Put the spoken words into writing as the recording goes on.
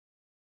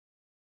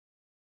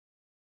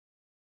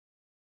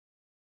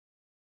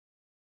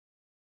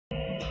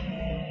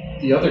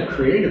the other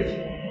creative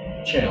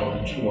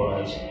challenge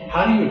was,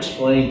 how do you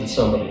explain to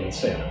somebody in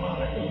Santa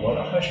Monica what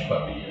a hush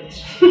puppy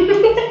is?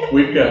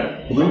 We've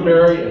got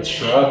blueberry and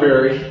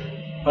strawberry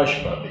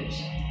hush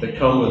puppies that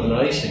come with an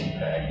icing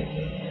packet in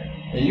there.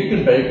 And you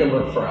can bake them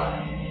or fry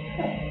them.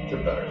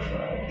 They're better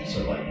fried because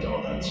they're like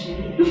donuts.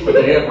 But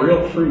they have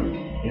real fruit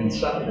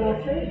inside.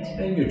 Real fruit.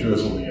 And you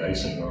drizzle the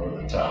icing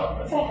over the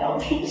top. It's a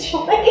healthy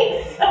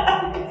choice.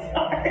 I'm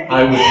sorry.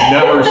 I would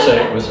never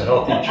say it was a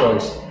healthy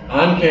choice,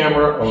 on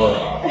camera or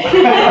off.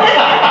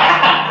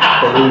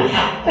 Believe me.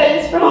 But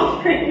it's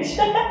real fruit.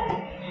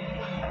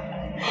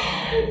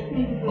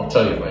 I'll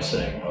tell you my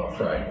saying about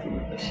fried food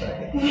in a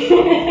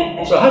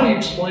second. So how do you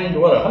explain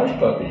what a hush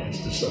puppy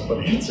is to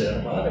somebody in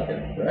Santa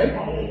Monica,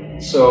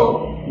 right?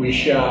 So we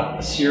shot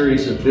a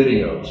series of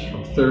videos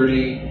from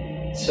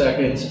 30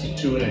 seconds to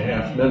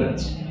 2.5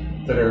 minutes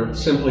that are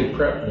simply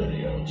prep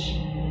videos.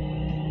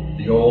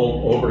 The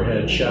old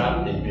overhead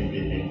shot, bing, bing,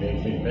 bing, bing,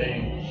 bing, bing,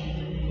 bing.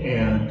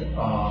 And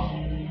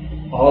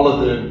all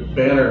of the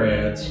banner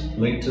ads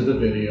link to the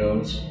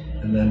videos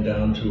and then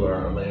down to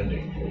our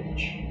landing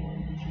page.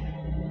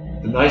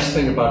 The nice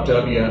thing about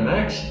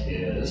WMX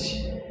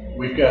is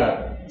we've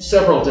got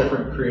several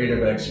different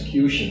creative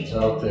executions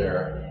out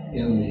there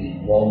in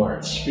the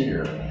Walmart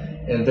sphere,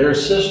 and their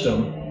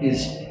system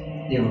is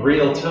in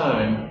real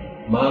time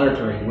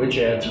monitoring which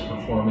ads are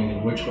performing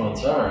and which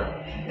ones aren't,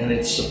 and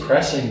it's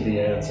suppressing the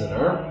ads that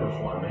aren't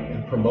performing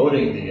and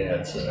promoting the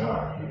ads that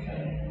are.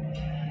 Okay.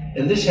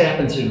 And this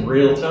happens in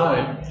real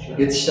time. Sure.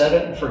 It's set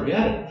it and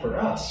forget it for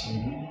us.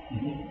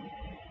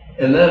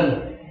 And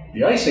then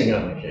the icing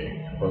on the cake,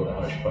 or the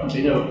hush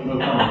puppy, no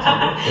comments.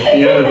 at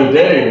the end of the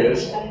day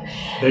is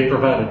they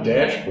provide a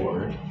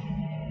dashboard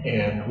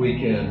and we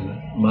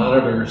can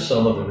monitor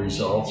some of the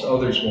results.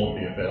 Others won't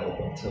be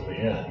available until the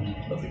end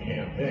of the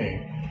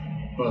campaign.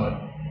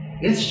 But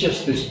it's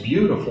just this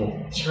beautiful,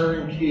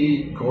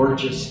 turnkey,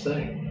 gorgeous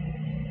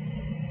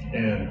thing.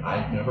 And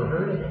I've never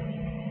heard of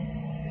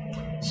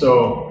it.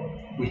 So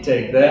we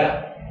take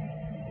that,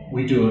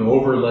 we do an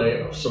overlay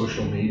of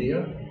social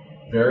media,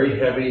 very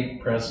heavy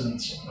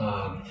presence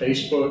on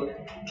Facebook,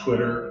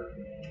 Twitter,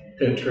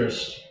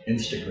 Pinterest,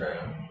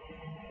 Instagram,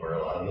 where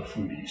a lot of the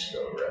foodies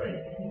go,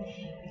 right?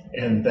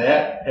 And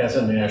that has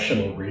a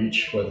national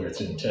reach, whether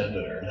it's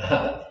intended or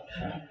not.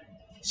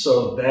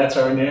 So that's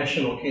our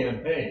national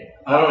campaign.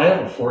 I don't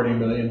have a $40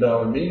 million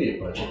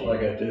media budget like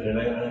I did in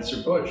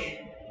Anheuser-Busch,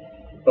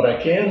 but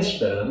I can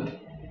spend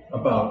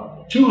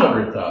about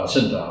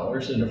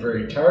 $200,000 in a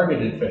very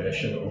targeted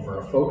fashion over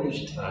a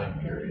focused time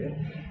period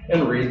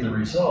and read the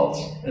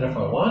results. And if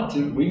I want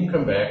to, we can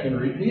come back and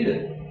repeat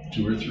it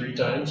 2 or 3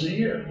 times a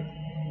year.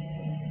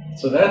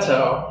 So that's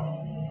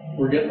how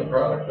we're getting the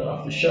product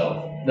off the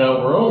shelf.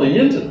 Now we're only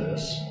into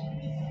this.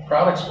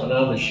 Products went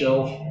on the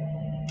shelf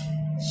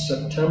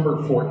September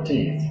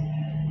 14th,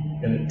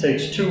 and it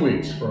takes 2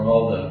 weeks for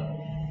all the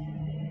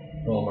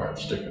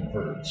Walmarts to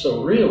convert.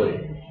 So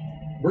really,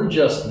 we're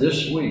just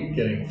this week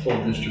getting full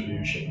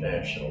distribution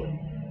nationally.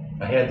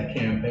 I had the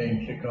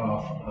campaign kick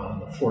off on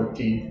the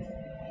 14th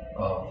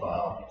of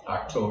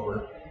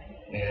October,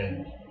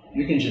 and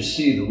you can just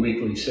see the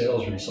weekly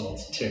sales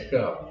results tick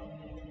up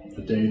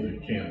the day the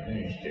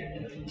campaign kicked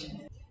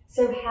in.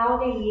 So how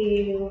do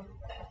you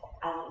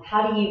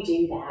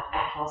do that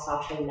at House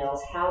Autry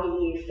Mills? How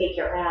do you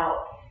figure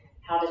out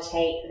how to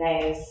take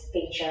those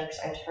features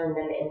and turn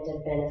them into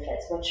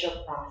benefits? What's your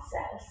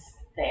process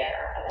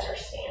there of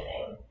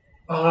understanding?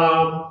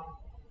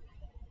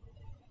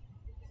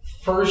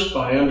 First,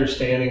 by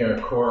understanding our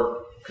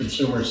core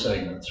consumer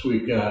segments,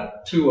 we've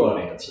got 2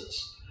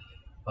 audiences.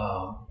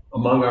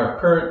 Among our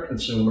current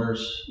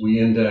consumers, we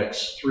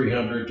index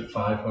 300 to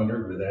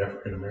 500 with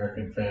African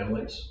American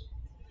families.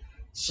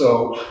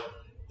 So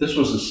this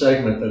was a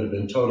segment that had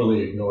been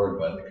totally ignored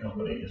by the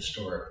company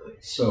historically.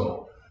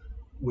 So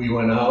we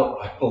went out,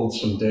 I pulled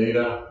some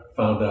data,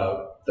 found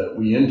out that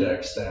we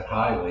indexed that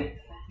highly,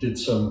 did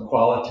some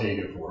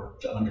qualitative work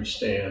to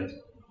understand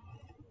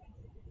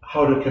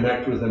how to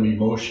connect with them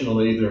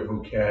emotionally, their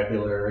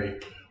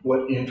vocabulary,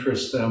 what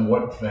interests them,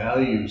 what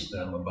values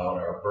them about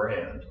our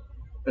brand.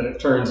 And it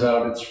turns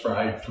out it's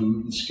fried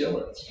food and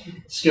skillets.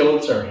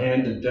 Skillets are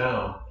handed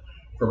down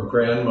from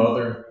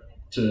grandmother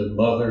to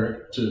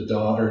mother to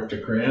daughter to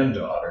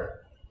granddaughter,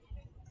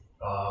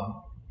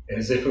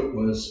 as if it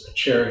was a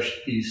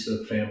cherished piece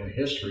of family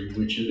history,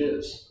 which it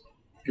is.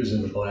 Because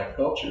in the Black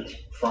culture,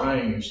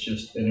 frying is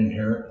just an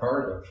inherent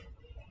part of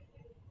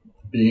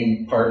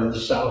being part of the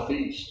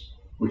Southeast,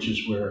 which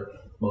is where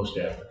most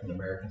African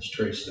Americans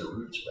trace their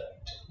roots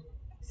back to.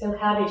 So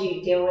how did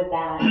you deal with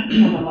that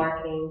from a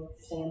marketing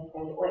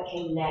standpoint? What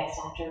came next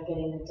after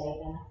getting the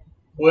data?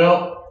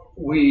 Well,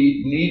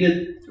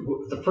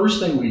 the first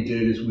thing we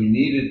did is we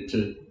needed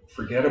to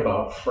forget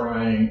about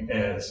frying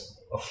as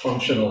a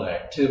functional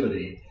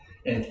activity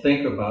and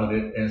think about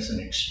it as an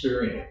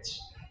experience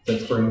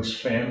that brings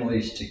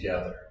families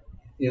together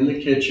in the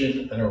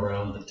kitchen and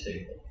around the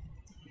table.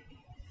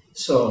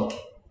 So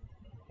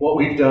what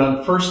we've done,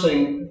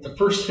 the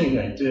first thing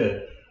I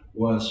did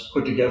was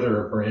put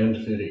together a brand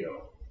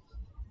video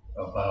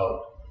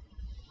about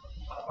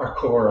our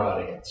core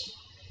audience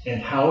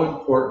and how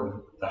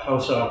important the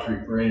House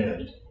Autry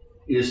brand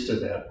is to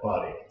that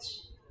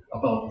audience,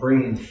 about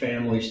bringing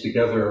families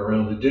together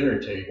around the dinner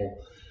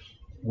table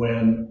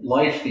when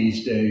life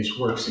these days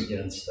works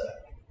against that.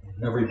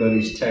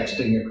 Everybody's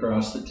texting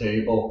across the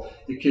table.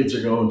 The kids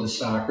are going to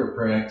soccer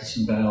practice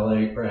and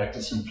ballet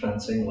practice and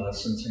fencing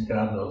lessons and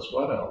God knows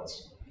what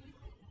else.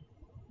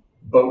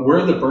 But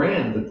we're the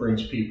brand that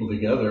brings people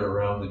together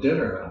around the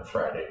dinner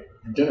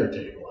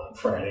table on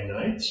Friday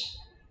nights,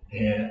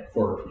 and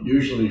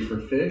usually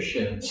for fish,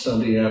 and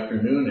Sunday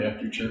afternoon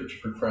after church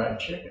for fried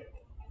chicken.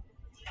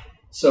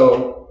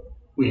 So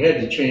we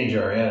had to change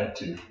our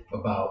attitude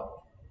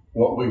about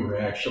what we were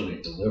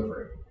actually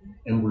delivering.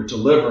 And we're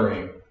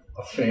delivering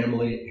a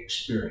family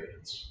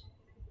experience.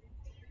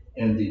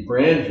 And the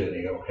brand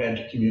video had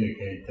to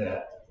communicate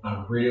that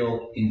on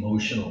real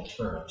emotional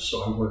terms.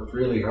 So I worked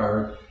really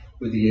hard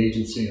with the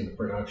agency and the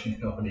production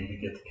company to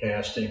get the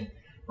casting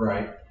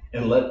right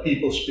and let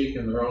people speak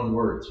in their own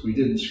words. We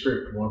didn't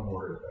script one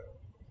word of it.